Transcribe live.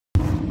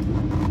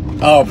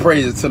All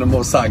praises to the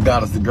Most High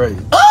God is the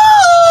greatest.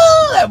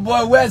 Oh, that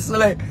boy Wesley.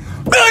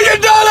 $1 million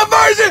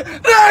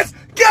version. Let's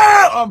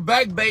go. I'm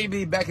back,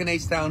 baby. Back in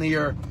H-Town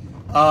here.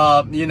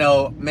 You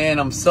know, man,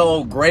 I'm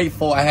so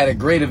grateful. I had a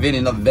great event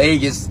in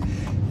Vegas.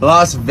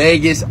 Las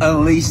Vegas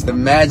Unleashed the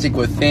Magic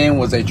Within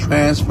was a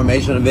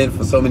transformational event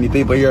for so many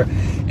people here.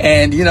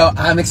 And, you know,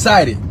 I'm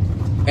excited.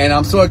 And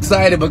I'm so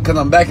excited because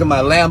I'm back in my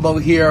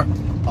Lambo here.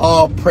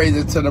 All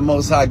praises to the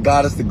Most High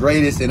God is the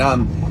greatest. And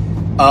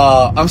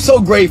I'm so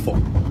grateful.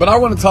 But I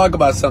want to talk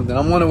about something.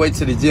 I'm on the way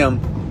to the gym.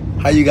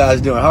 How you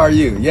guys doing? How are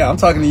you? Yeah, I'm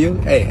talking to you.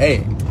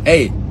 Hey,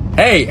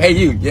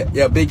 you.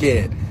 Yeah, big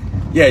head.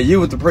 Yeah,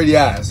 you with the pretty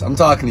eyes. I'm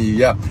talking to you.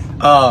 Yeah.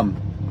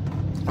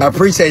 I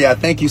appreciate you. I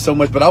thank you so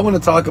much. But I want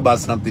to talk about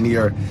something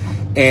here.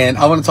 And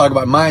I want to talk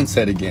about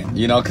mindset again,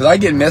 you know, because I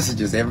get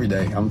messages every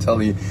day. I'm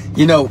telling you,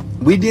 you know,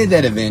 we did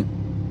that event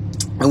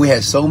and we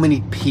had so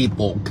many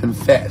people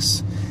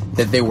confess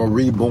that they were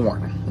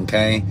reborn.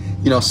 Okay.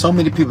 You know, so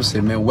many people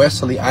said, man,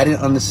 Wesley, I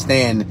didn't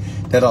understand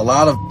that a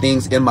lot of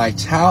things in my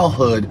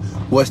childhood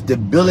was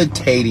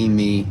debilitating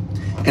me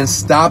and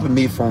stopping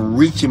me from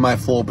reaching my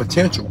full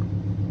potential.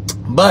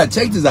 But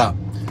check this out.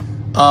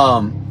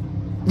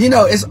 You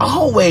know, it's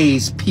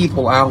always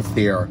people out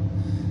there.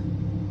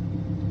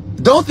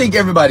 Don't think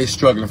everybody's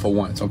struggling for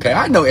once, okay?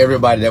 I know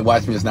everybody that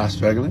watches me is not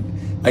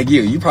struggling. Like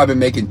you probably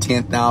making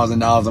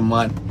 $10,000 a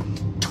month,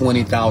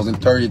 $20,000,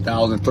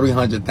 $30,000,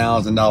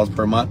 $300,000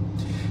 per month.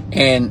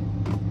 And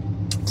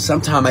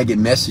sometimes I get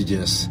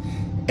messages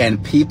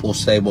and people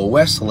say, well,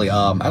 Wesley,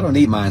 I don't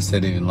need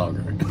mindset any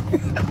longer.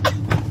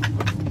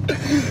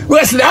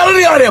 Wesley, I don't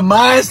need all that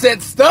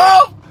mindset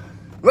stuff.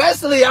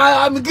 Wesley,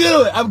 I'm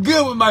good. I'm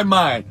good with my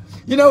mind.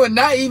 You know, and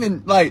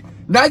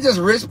not just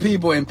rich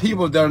people and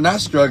people that are not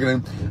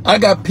struggling. I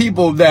got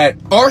people that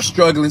are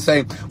struggling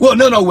saying, well,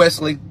 no,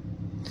 Wesley,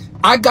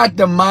 I got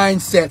the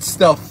mindset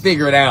stuff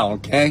figured out,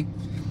 okay?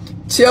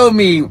 Tell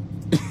me,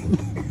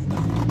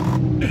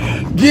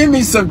 give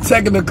me some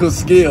technical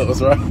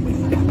skills, right?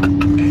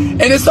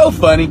 And it's so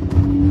funny.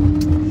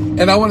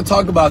 And I want to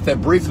talk about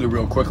that briefly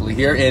real quickly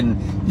here. And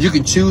you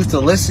can choose to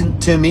listen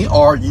to me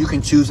or you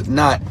can choose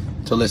not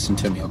to listen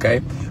to me,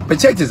 okay? But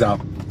check this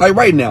out. Like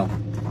right now,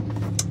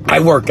 I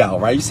work out,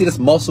 right? You see this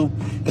muscle?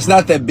 It's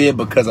not that big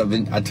because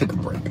I took a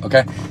break,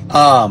 okay?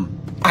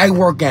 I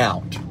work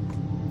out.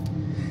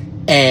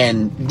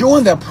 And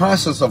during that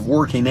process of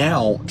working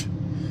out,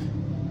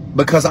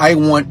 because I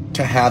want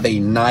to have a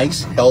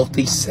nice,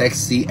 healthy,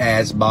 sexy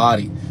ass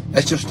body.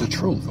 That's just the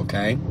truth,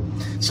 okay?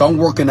 So I'm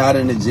working out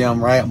in the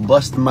gym, right? I'm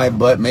busting my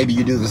butt. Maybe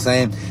you do the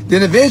same.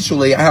 Then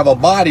eventually I have a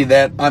body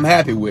that I'm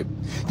happy with.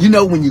 You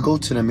know, when you go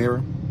to the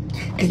mirror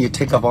and you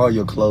take off all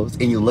your clothes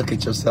and you look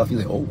at yourself, you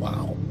say, oh,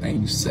 wow,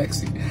 man, you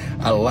sexy.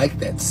 I like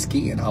that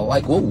skin. I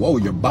like, whoa,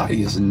 your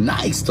body is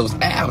nice. Those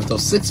abs,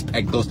 those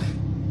six-pack, those,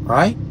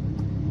 right?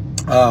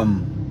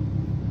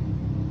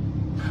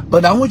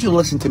 But I want you to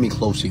listen to me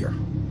close here.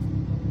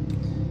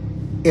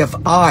 If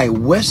I,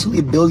 Wesley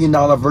 $1 billion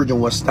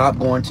virgin, would stop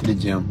going to the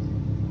gym,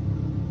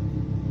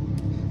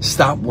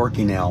 stop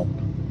working out,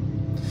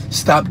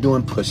 stop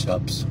doing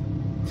push-ups,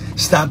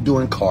 stop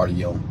doing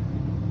cardio,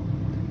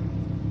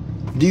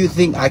 do you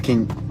think I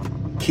can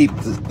keep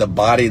the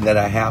body that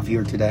I have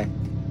here today?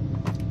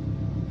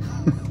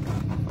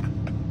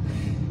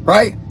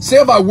 Right? Say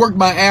if I worked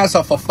my ass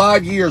off for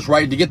 5 years,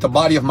 right, to get the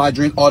body of my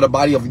dreams or the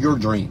body of your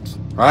dreams,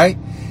 right?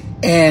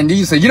 And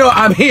you say, you know,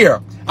 I'm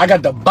here. I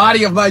got the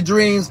body of my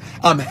dreams.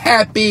 I'm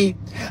happy.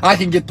 I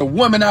can get the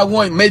woman I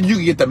want. Maybe you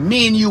can get the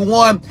men you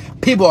want.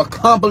 People are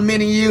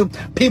complimenting you.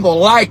 People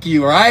like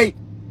you, right?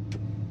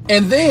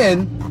 And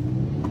then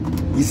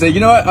you say, you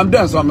know what? I'm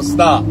done, so I'm going to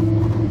stop.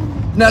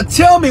 Now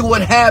tell me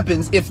what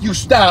happens if you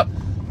stop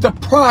the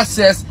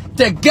process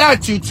that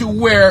got you to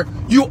where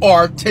you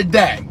are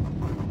today.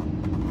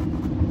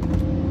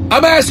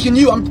 I'm asking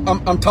you.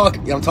 I'm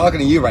talking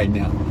to you right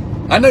now.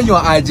 I know you're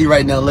on IG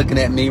right now looking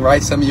at me,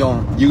 right? Some of you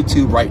on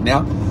YouTube right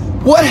now.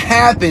 What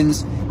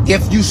happens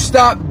if you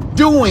stop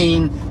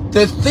doing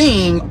the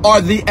thing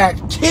or the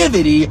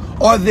activity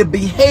or the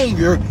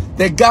behavior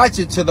that got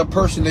you to the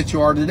person that you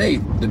are today?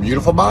 The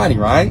beautiful body,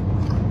 right?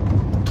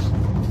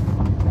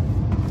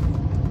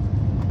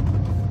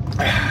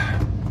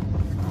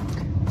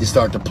 You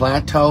start to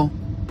plateau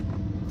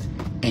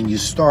and you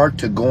start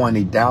to go on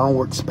a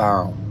downward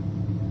spiral,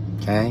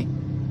 okay?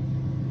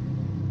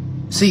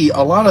 See,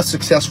 a lot of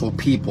successful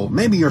people,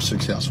 maybe you're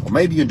successful,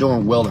 maybe you're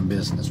doing well in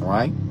business,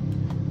 right?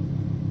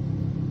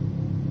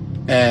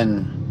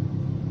 And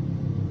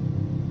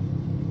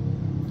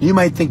you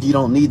might think you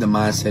don't need the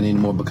mindset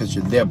anymore because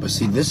you're there. But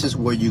see, this is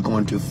where you're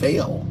going to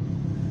fail.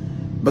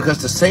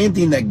 Because the same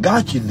thing that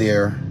got you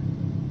there,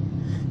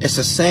 it's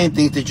the same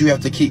thing that you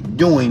have to keep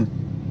doing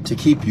to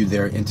keep you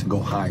there and to go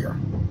higher.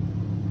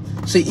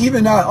 See,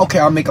 even now, okay,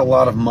 I make a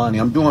lot of money.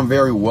 I'm doing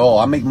very well.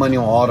 I make money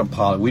on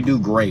autopilot. We do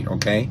great,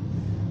 okay?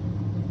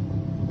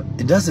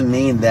 It doesn't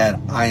mean that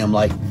I am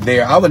like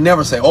there. I would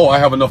never say, oh, I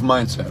have enough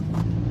mindset.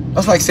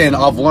 That's like saying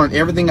I've learned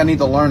everything I need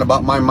to learn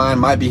about my mind,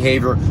 my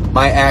behavior,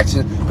 my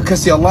actions.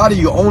 Because see, a lot of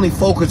you only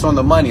focus on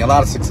the money, a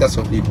lot of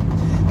successful people.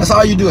 That's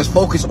all you do is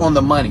focus on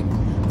the money.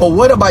 But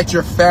what about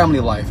your family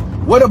life?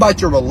 What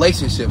about your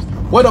relationships?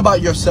 What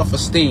about your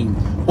self-esteem?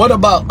 What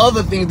about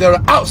other things that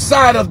are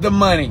outside of the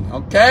money?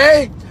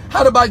 Okay?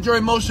 How about your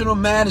emotional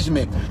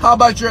management? How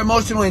about your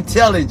emotional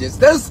intelligence?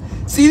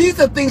 See, these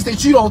are things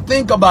that you don't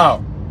think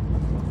about.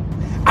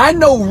 I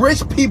know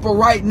rich people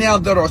right now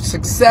that are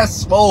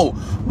successful,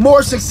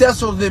 more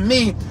successful than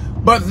me,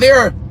 but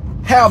they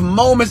have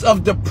moments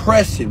of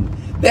depression.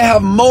 They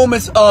have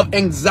moments of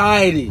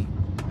anxiety.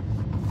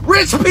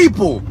 Rich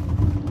people.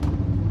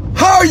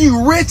 How are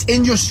you rich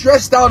and you're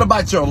stressed out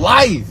about your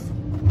life?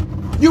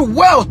 You're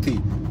wealthy.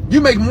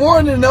 You make more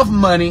than enough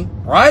money,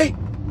 right?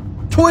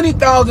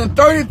 $20,000,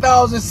 $30,000,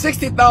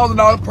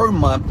 $60,000 per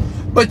month,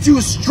 but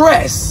you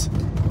stress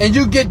and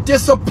you get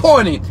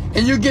disappointed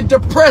and you get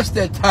depressed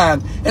at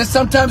times, and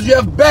sometimes you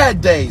have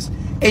bad days,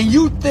 and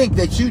you think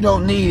that you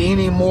don't need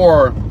any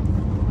more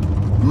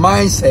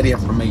mindset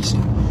information.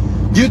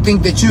 You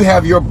think that you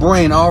have your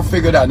brain all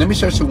figured out. Let me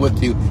share some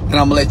with you, and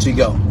I'm gonna let you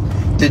go.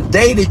 The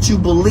day that you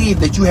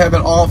believe that you have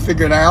it all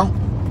figured out,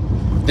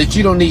 that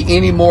you don't need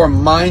any more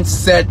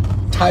mindset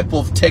type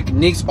of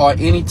techniques or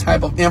any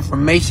type of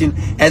information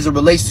as it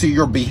relates to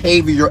your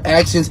behavior, your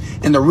actions,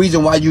 and the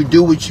reason why you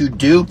do what you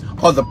do,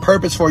 or the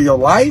purpose for your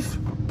life,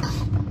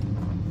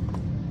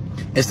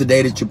 it's the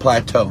day that you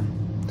plateau.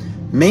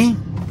 Me,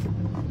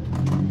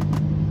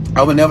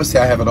 I would never say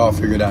I have it all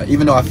figured out,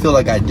 even though I feel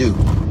like I do.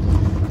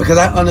 Because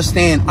I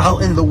understand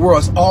out in the world,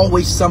 it's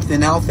always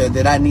something out there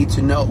that I need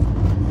to know.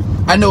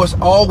 I know it's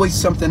always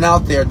something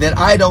out there that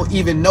I don't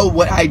even know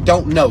what I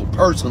don't know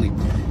personally.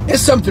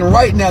 It's something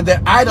right now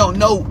that I don't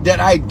know that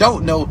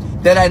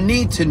I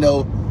need to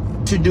know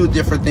to do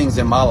different things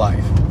in my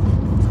life.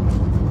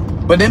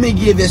 But let me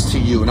give this to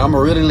you, and I'm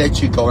going to really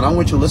let you go. And I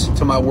want you to listen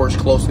to my words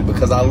closely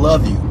because I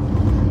love you.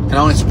 And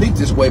I want to speak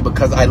this way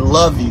because I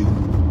love you,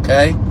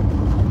 okay?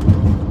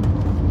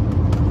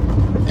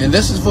 And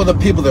this is for the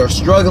people that are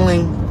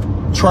struggling,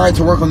 trying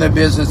to work on their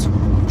business,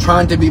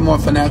 trying to be more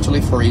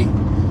financially free.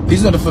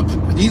 These are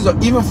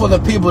even for the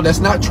people that's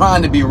not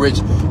trying to be rich,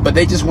 but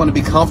they just want to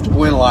be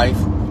comfortable in life.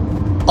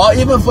 Or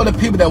even for the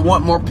people that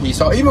want more peace.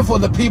 Or even for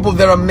the people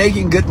that are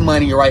making good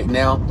money right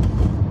now,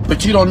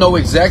 but you don't know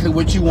exactly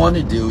what you want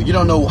to do. You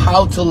don't know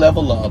how to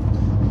level up.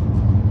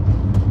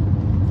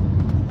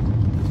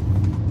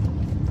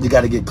 You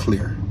got to get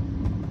clear.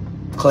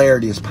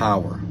 Clarity is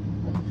power.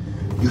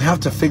 You have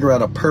to figure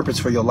out a purpose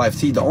for your life.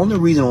 See, the only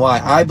reason why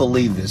I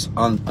believe this,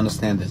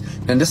 understand this,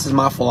 and this is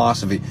my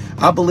philosophy.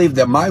 I believe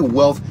that my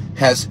wealth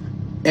has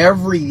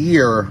every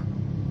year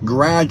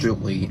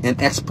gradually and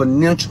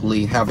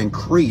exponentially have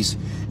increased.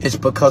 It's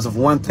because of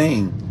one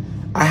thing.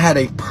 I had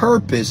a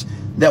purpose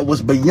that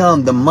was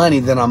beyond the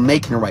money that I'm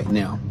making right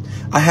now.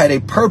 I had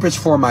a purpose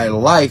for my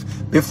life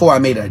before I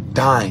made a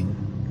dime.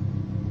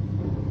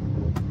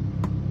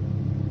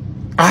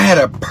 I had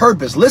a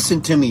purpose.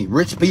 Listen to me,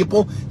 rich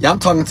people. Yeah, I'm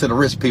talking to the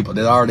rich people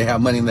that already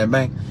have money in their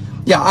bank.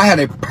 Yeah, I had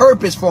a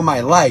purpose for my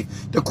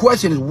life. The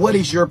question is, what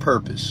is your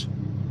purpose?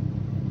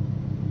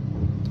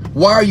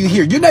 Why are you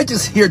here? You're not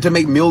just here to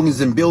make millions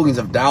and billions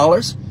of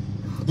dollars.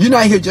 You're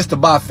not here just to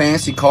buy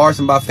fancy cars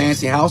and buy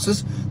fancy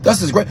houses.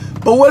 This is great.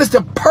 But what is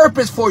the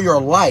purpose for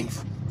your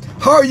life?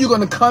 How are you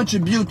going to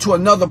contribute to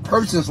another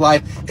person's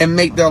life and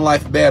make their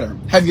life better?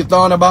 Have you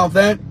thought about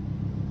that?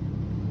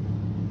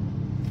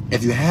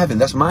 If you haven't,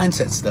 that's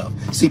mindset stuff.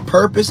 See,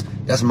 purpose,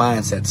 that's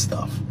mindset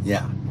stuff.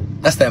 Yeah.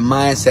 That's that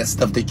mindset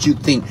stuff that you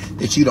think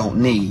that you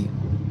don't need.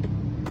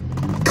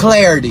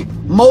 Clarity.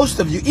 Most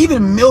of you,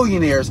 even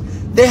millionaires,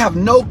 they have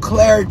no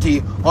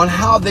clarity on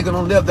how they're going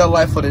to live their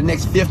life for the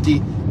next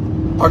 50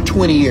 or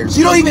 20 years.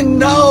 You don't even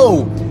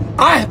know.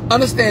 I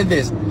understand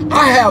this.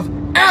 I have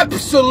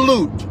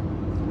absolute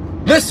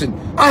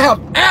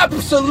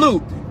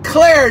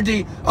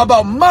clarity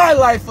about my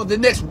life for the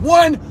next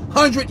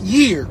 100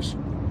 years.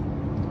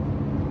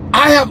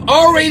 I have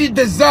already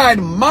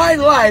designed my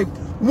life,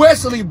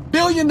 Wesley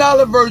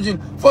billion-dollar version,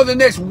 for the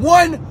next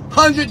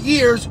 100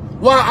 years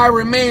while I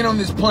remain on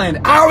this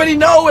planet. I already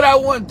know what I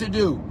want to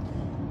do.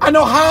 I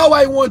know how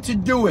I want to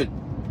do it.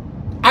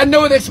 I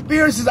know the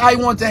experiences I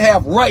want to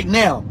have right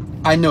now.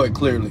 I know it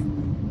clearly.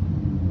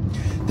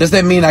 Does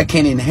that mean I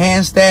can't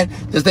enhance that?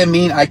 Does that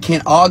mean I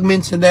can't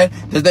augment to that?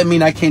 Does that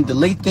mean I can't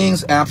delete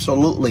things?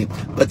 Absolutely.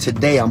 But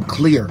today I'm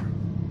clear.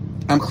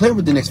 I'm clear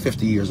with the next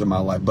 50 years of my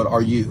life. But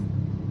are you?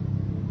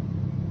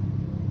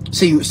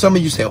 See, some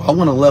of you say, oh, I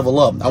want to level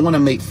up. I want to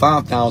make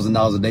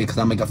 $5,000 a day because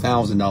I make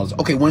 $1,000.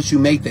 Okay, once you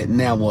make that,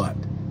 now what?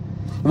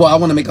 Well, I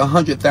want to make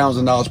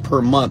 $100,000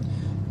 per month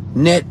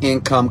net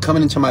income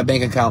coming into my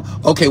bank account.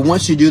 Okay,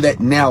 once you do that,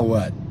 now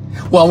what?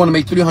 Well, I want to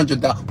make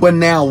 $300,000. Well,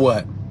 now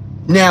what?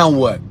 Now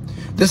what?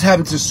 This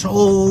happens to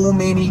so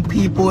many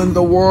people in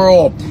the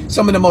world.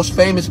 Some of the most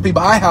famous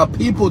people. I have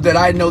people that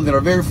I know that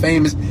are very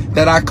famous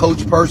that I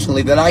coach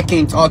personally, that I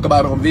can't talk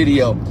about on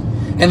video.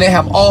 And they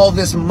have all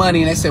this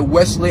money, and they say,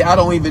 Wesley, I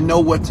don't even know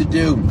what to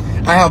do.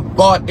 I have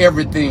bought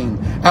everything.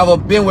 I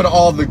have been with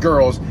all the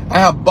girls. I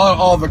have bought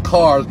all the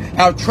cars.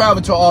 I've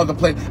traveled to all the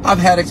places. I've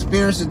had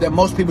experiences that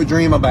most people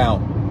dream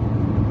about.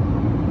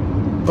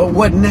 But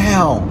what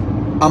now?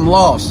 I'm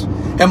lost.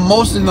 And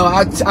most of them,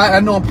 I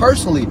know them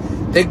personally.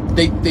 They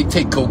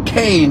take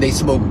cocaine, they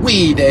smoke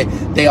weed,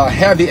 they are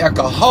heavy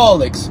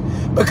alcoholics.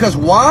 Because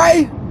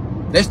why?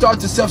 They start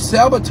to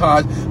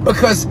self-sabotage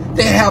because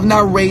they have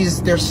not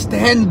raised their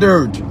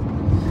standard.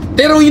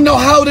 They don't even know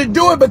how to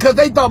do it because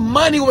they thought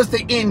money was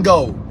the end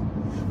goal.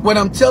 When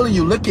I'm telling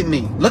you, look at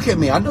me. Look at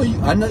me. I know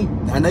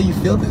you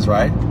feel this,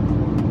 right?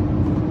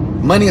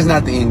 Money is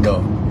not the end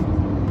goal.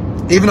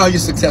 Even though you're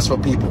successful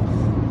people,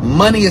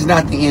 money is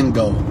not the end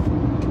goal.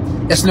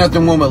 There's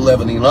nothing wrong with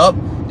leveling up.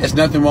 There's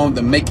nothing wrong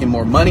with making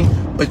more money.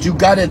 But you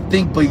got to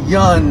think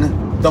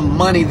beyond the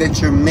money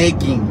that you're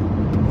making.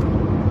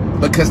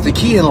 Because the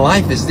key in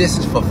life is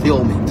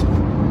fulfillment.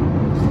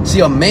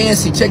 See,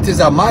 check this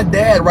out. My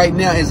dad right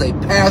now is a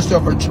pastor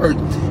of a church.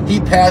 He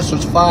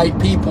pastors 5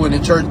 people in the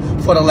church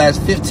for the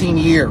last 15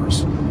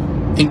 years.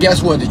 And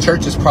guess what? The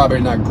church is probably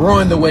not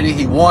growing the way that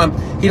he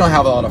wants. He don't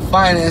have all the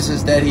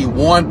finances that he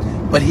wants,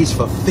 but he's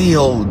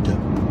fulfilled.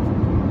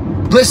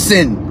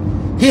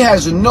 Listen, he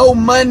has no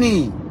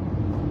money.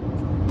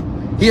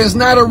 He is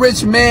not a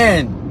rich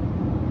man.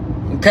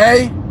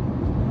 Okay?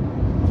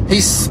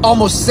 He's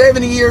almost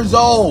 70 years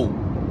old.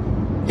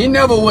 He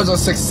never was a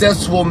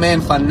successful man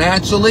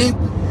financially,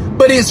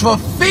 but he's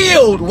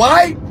fulfilled.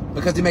 Why?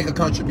 Because he makes a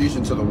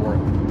contribution to the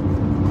world.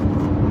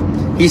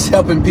 He's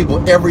helping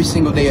people every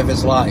single day of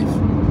his life.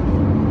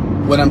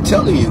 What I'm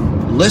telling you,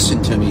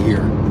 listen to me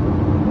here.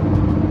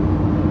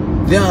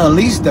 Then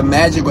unleash the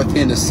magic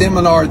within the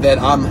seminar that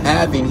I'm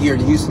having here in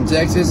Houston,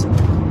 Texas.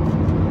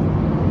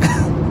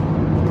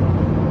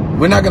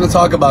 We're not going to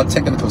talk about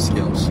technical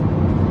skills.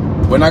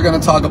 We're not going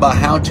to talk about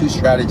how-to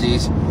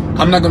strategies.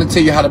 I'm not going to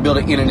tell you how to build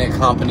an internet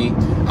company.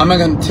 I'm not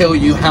going to tell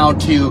you how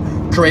to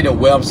create a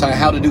website,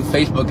 how to do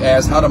Facebook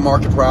ads, how to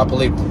market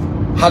properly,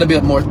 how to be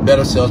a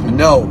better salesman.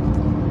 No.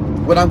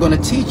 What I'm going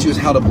to teach you is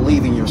how to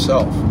believe in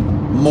yourself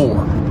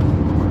more.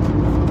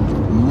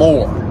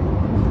 More.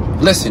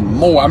 Listen,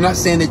 more. I'm not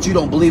saying that you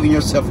don't believe in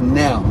yourself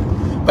now,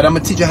 but I'm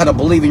going to teach you how to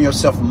believe in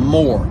yourself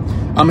more.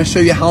 I'm going to show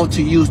you how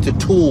to use the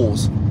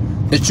tools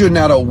that you're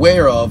not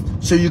aware of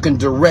so you can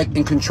direct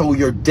and control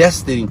your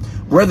destiny.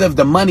 Whether if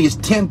the money is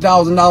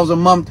 $10,000 a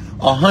month,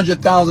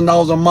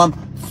 $100,000 a month,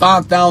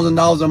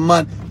 $5,000 a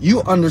month,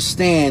 you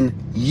understand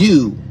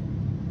you.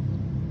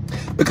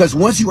 Because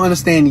once you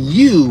understand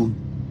you,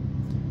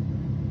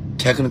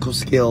 technical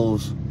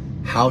skills,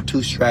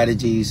 how-to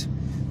strategies,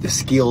 the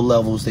skill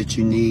levels that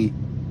you need,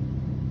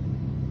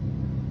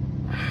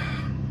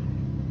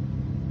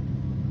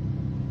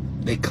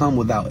 they come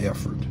without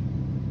effort.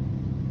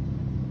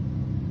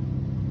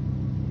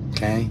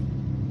 Okay?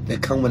 They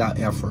come without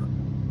effort.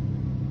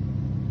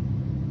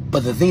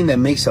 But the thing that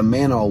makes a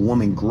man or a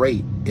woman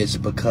great is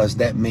because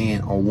that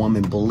man or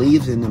woman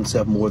believes in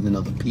themselves more than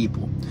other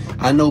people.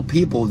 I know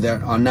people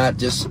that are not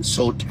just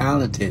so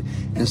talented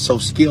and so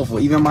skillful.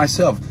 Even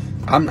myself,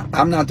 I'm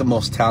not the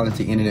most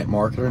talented internet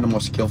marketer and the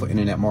most skillful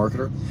internet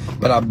marketer.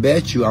 But I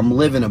bet you I'm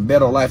living a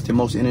better life than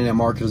most internet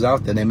marketers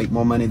out there. They make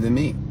more money than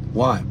me.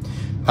 Why?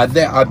 I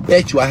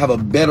bet you I have a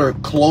better,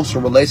 closer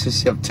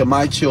relationship to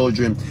my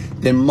children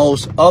than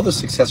most other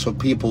successful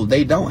people.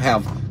 They don't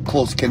have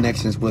close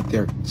connections with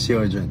their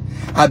children.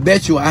 I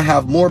bet you I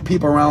have more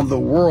people around the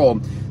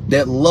world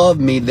that love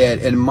me, that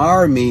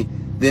admire me,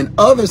 than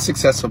other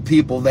successful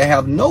people that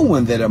have no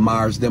one that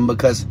admires them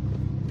because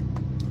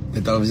they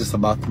thought it was just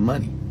about the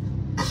money.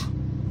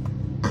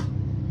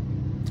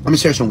 Let me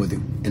share something with you,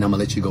 and I'm going to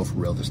let you go for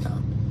real this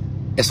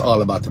time. It's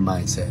all about the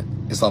mindset.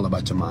 It's all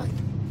about your mind.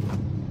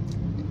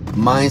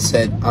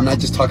 Mindset, I'm not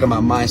just talking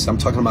about mindset, I'm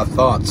talking about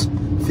thoughts,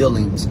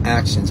 feelings,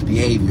 actions,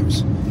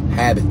 behaviors,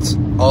 habits,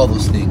 all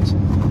those things.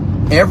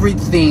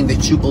 Everything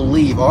that you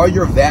believe, all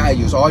your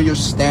values, all your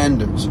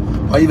standards,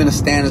 or even the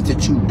standards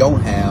that you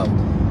don't have,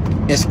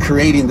 is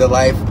creating the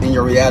life and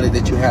your reality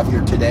that you have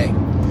here today.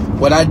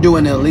 What I do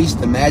in Unleash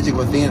the Magic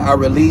Within, I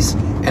release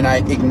and I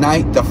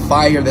ignite the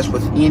fire that's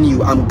within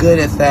you. I'm good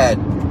at that.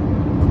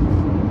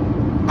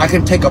 I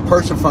can take a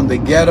person from the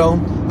ghetto.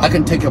 I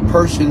can take a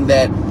person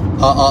that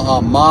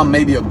mom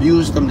maybe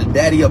abused them, the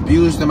daddy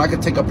abused them. I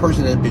could take a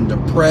person that's been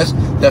depressed,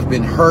 that's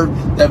been hurt,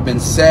 that's been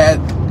sad,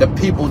 the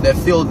people that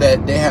feel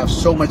that they have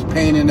so much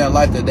pain in their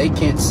life that they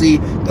can't see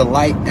the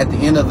light at the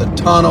end of the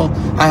tunnel.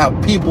 I have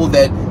people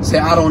that say,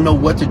 I don't know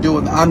what to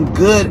do. I'm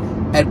good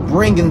at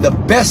bringing the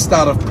best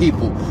out of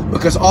people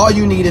because all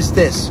you need is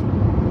this.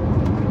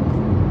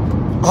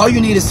 All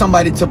you need is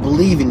somebody to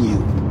believe in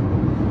you.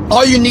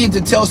 All you need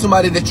to tell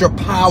somebody that you're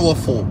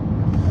powerful.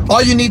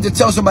 All you need to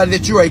tell somebody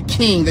that you're a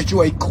king, that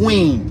you're a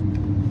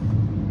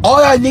queen.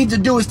 All I need to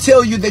do is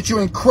tell you that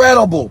you're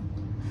incredible.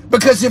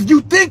 Because if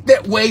you think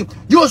that way,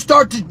 you'll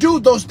start to do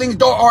those things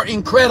that are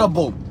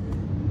incredible.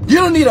 You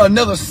don't need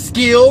another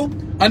skill,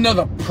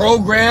 another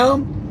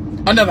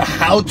program, another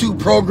how-to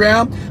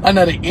program,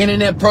 another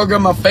internet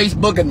program on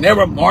Facebook,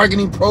 another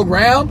marketing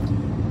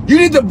program. You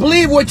need to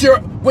believe what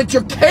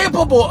you're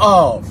capable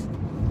of.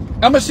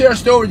 I'm going to share a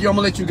story with you. I'm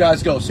going to let you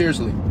guys go.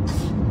 Seriously.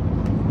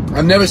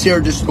 I've never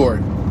shared this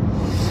story.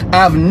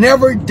 I've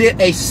never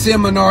did a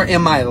seminar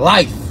in my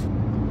life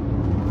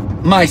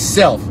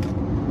myself.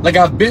 Like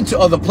I've been to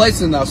other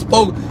places and I've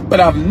spoke, but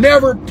I've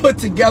never put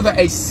together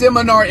a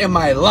seminar in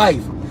my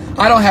life.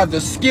 I don't have the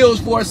skills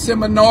for a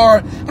seminar.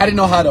 I didn't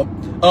know how to,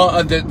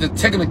 the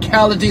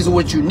technicalities of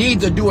what you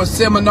need to do a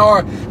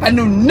seminar. I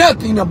knew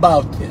nothing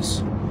about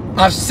this.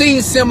 I've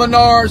seen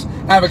seminars,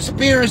 I've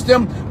experienced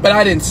them, but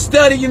I didn't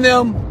study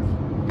them.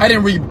 I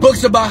didn't read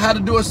books about how to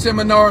do a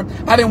seminar.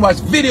 I didn't watch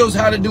videos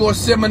how to do a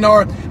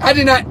seminar. I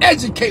did not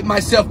educate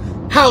myself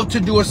how to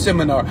do a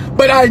seminar.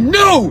 But I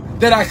knew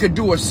that I could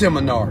do a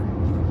seminar.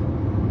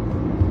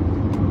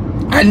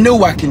 I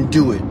knew I can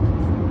do it.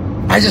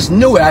 I just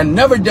knew it. I'd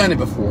never done it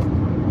before.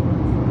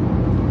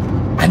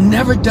 I'd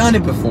never done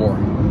it before.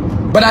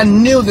 But I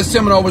knew the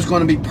seminar was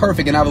going to be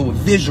perfect, and I would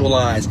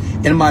visualize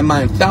in my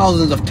mind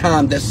thousands of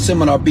times that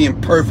seminar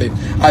being perfect.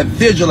 I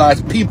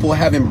visualized people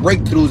having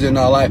breakthroughs in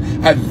our life.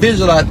 I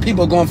visualized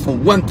people going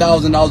from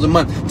 $1,000 a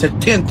month to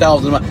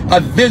 $10,000 a month. I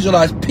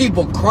visualized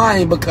people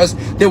crying because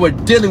they were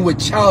dealing with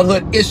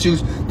childhood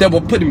issues that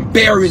were putting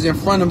barriers in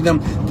front of them,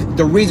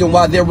 the reason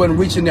why they weren't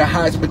reaching their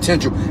highest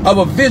potential. I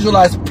would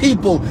visualize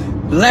people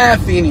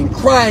laughing and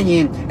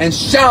crying and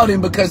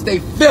shouting because they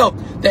felt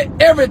that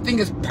everything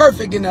is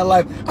perfect in their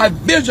life. I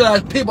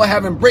visualize people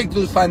having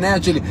breakthroughs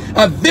financially.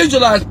 I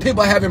visualize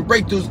people having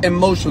breakthroughs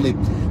emotionally.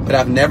 But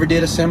I've never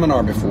did a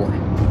seminar before.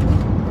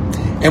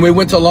 And we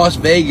went to Las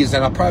Vegas,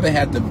 and I probably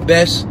had the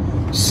best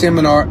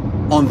seminar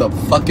on the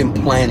fucking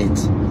planet.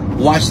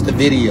 Watch the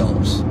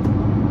videos.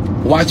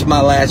 Watch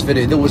my last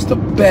video. It was the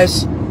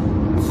best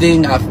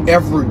thing I've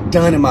ever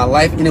done in my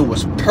life, and it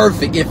was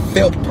perfect. It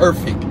felt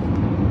perfect.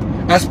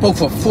 I spoke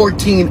for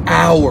 14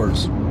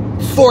 hours.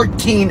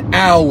 14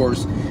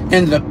 hours.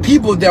 And the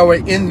people that were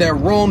in that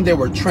room, they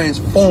were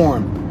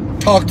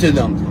transformed. Talk to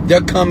them. They're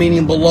coming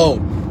in below.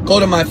 Go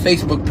to my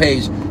Facebook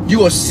page. You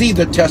will see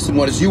the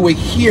testimonies. You will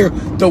hear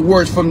the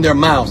words from their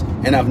mouths.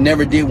 And I've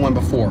never did one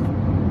before.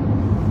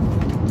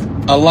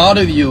 A lot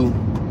of you,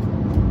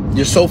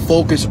 you're so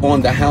focused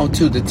on the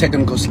how-to, the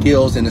technical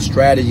skills, and the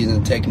strategies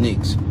and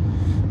techniques.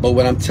 But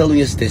what I'm telling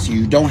you is this.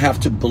 You don't have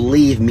to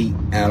believe me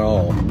at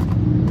all.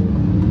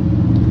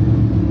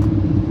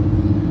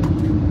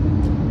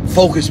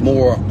 Focus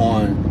more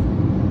on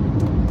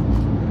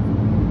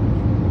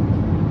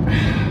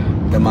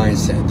the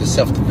mindset, the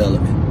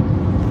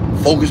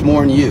self-development. Focus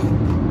more on you.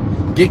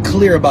 Get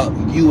clear about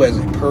you as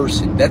a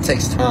person. That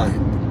takes time.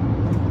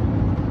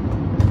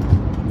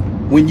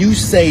 When you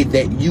say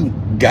that you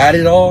got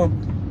it all,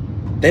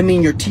 that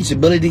means your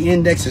teachability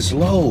index is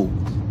low.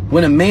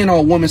 When a man or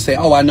a woman say,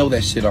 oh, I know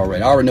that shit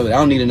already. I already know that. I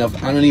don't need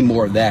enough. I don't need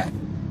more of that.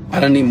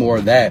 I don't need more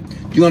of that.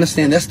 Do you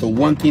understand that's the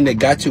one thing that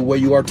got you where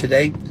you are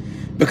today?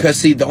 Because,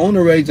 see, the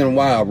only reason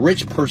why a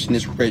rich person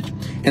is rich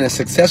and a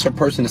successful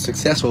person is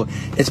successful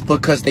is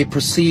because they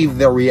perceive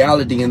their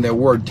reality and their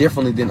world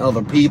differently than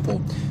other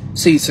people.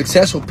 See,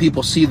 successful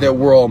people see their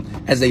world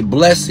as a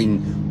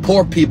blessing.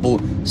 Poor people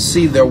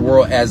see their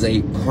world as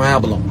a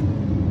problem.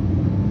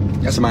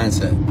 That's a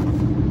mindset.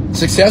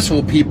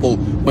 Successful people,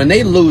 when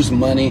they lose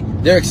money,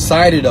 they're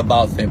excited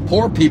about that.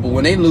 Poor people,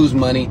 when they lose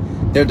money,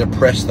 they're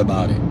depressed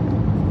about it.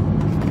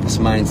 That's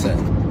mindset.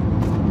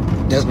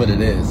 That's what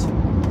it is.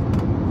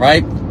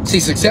 Right?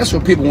 See,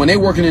 successful people, when they're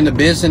working in the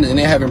business and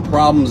they're having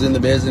problems in the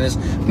business,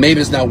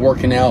 maybe it's not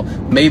working out,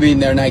 maybe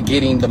they're not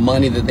getting the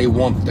money that they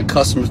want, the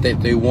customers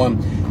that they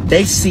want,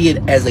 they see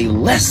it as a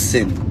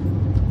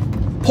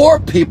lesson. Poor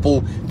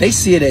people, they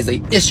see it as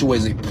an issue,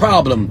 as a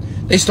problem.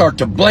 They start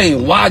to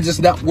blame. Why is this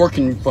not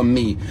working for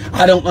me?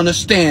 I don't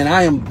understand.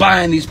 I am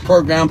buying these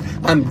programs.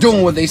 I'm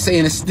doing what they say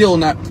and it's still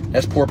not.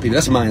 That's poor people.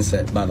 That's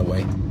mindset, by the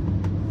way.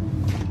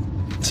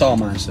 It's all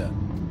mindset.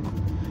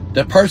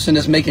 The person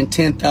that's making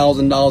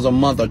 $10,000 a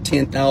month or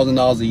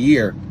 $10,000 a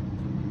year,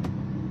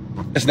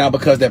 it's not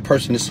because that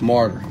person is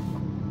smarter.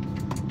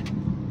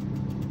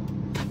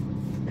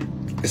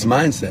 It's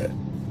mindset.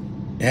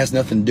 It has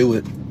nothing to do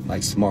with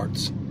like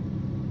smarts.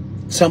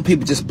 Some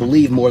people just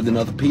believe more than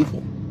other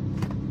people.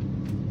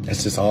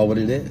 That's just all what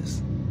it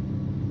is.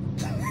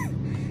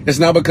 It's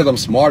not because I'm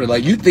smarter.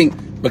 Like you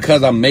think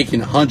because I'm making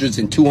hundreds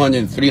and $200,000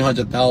 and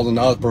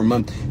 $300,000 per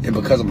month and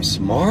because I'm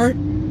smart?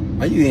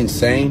 Are you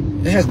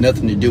insane? It has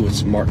nothing to do with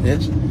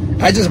smartness.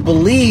 I just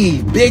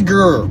believe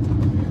bigger.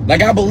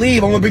 Like I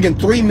believe I'm making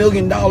 $3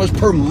 million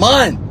per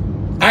month.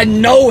 I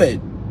know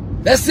it.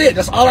 That's it.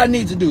 That's all I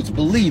need to do is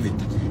believe it.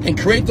 And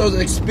create those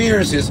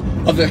experiences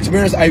of the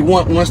experience I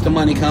want once the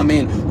money come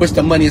in, which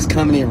the money is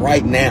coming in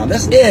right now.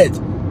 That's it.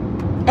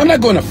 I'm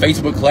not going to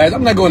Facebook class.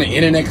 I'm not going to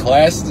internet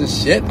classes and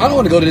shit. I don't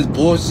want to go to this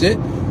bullshit.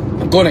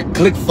 I'm going to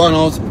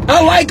ClickFunnels.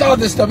 I like all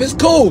this stuff. It's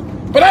cool.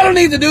 But I don't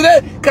need to do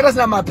that because that's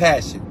not my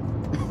passion.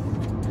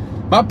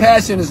 My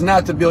passion is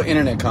not to build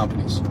internet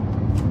companies.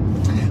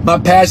 My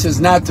passion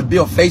is not to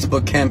build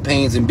Facebook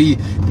campaigns and be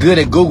good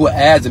at Google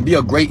ads and be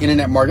a great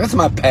internet marketer. That's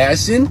my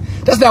passion.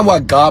 That's not why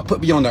God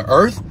put me on the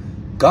earth.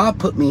 God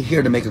put me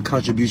here to make a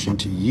contribution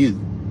to you.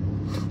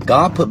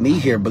 God put me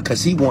here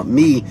because he wants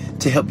me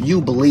to help you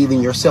believe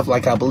in yourself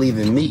like I believe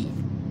in me.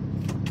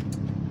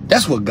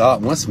 That's what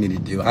God wants me to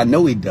do. I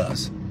know he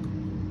does.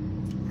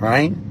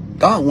 Right?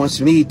 God wants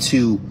me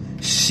to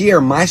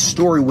share my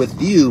story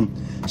with you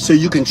so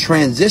you can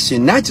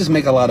transition, not just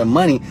make a lot of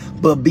money,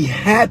 but be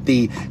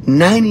happy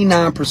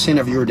 99%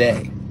 of your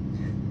day.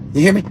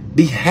 You hear me?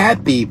 Be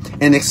happy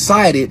and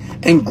excited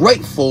and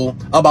grateful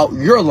about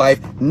your life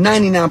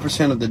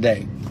 99% of the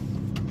day.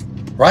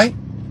 Right?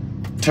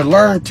 To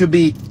learn to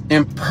be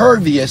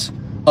impervious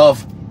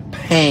of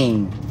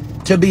pain.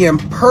 To be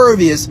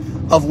impervious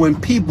of when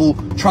people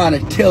trying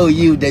to tell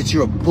you that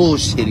you're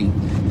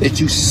bullshitting, that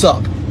you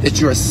suck, that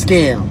you're a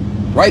scam.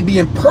 Right? Be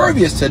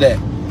impervious to that.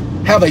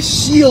 Have a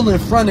shield in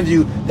front of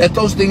you that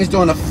those things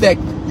don't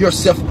affect your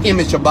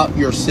self-image about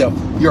yourself,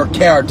 your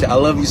character. I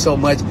love you so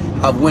much.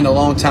 I've went a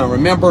long time.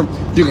 Remember,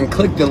 you can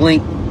click the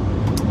link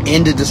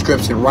in the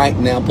description right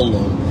now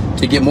below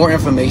to get more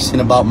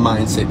information about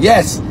mindset.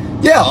 Yes,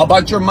 yeah,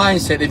 about your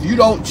mindset. If you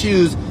don't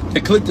choose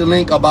to click the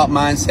link about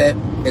mindset,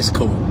 it's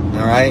cool.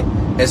 All right?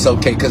 It's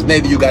okay, because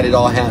maybe you got it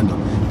all handled.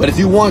 But if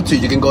you want to,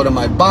 you can go to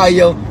my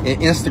bio in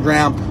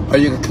Instagram, or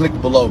you can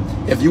click below.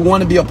 If you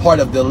want to be a part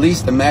of the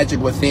Release the Magic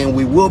Within,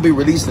 we will be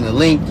releasing a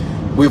link.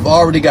 We've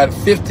already got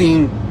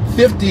 50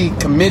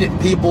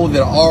 committed people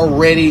that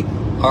already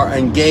are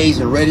engaged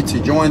and ready to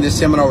join this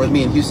seminar with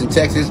me in Houston,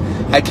 Texas.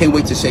 I can't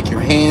wait to shake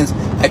your hands.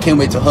 I can't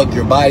wait to hug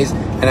your bodies.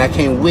 And I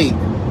can't wait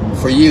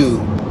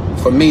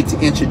for me to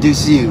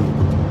introduce you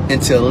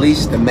into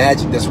Release the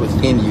Magic that's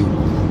within you.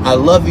 I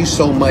love you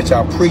so much.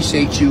 I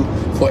appreciate you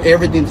for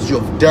everything that you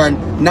have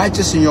done, not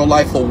just in your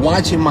life, for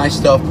watching my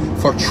stuff,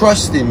 for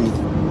trusting me.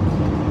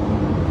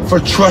 For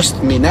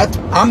trusting me.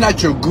 I'm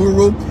not your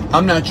guru.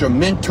 I'm not your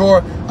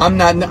mentor.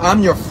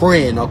 I'm your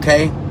friend,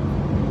 okay?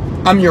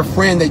 I'm your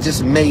friend that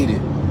just made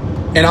it.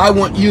 And I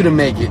want you to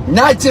make it.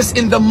 Not just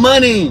in the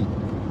money.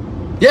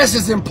 Yes,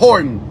 it's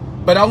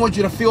important. But I want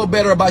you to feel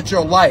better about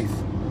your life.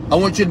 I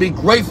want you to be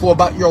grateful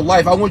about your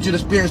life. I want you to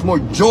experience more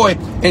joy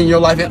in your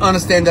life and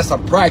understand that's a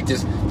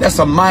practice. That's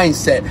a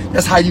mindset.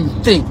 That's how you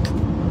think.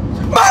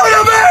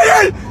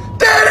 Motivated!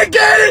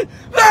 Dedicated!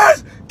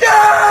 Let's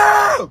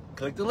go!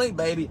 Click the link,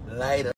 baby. Later.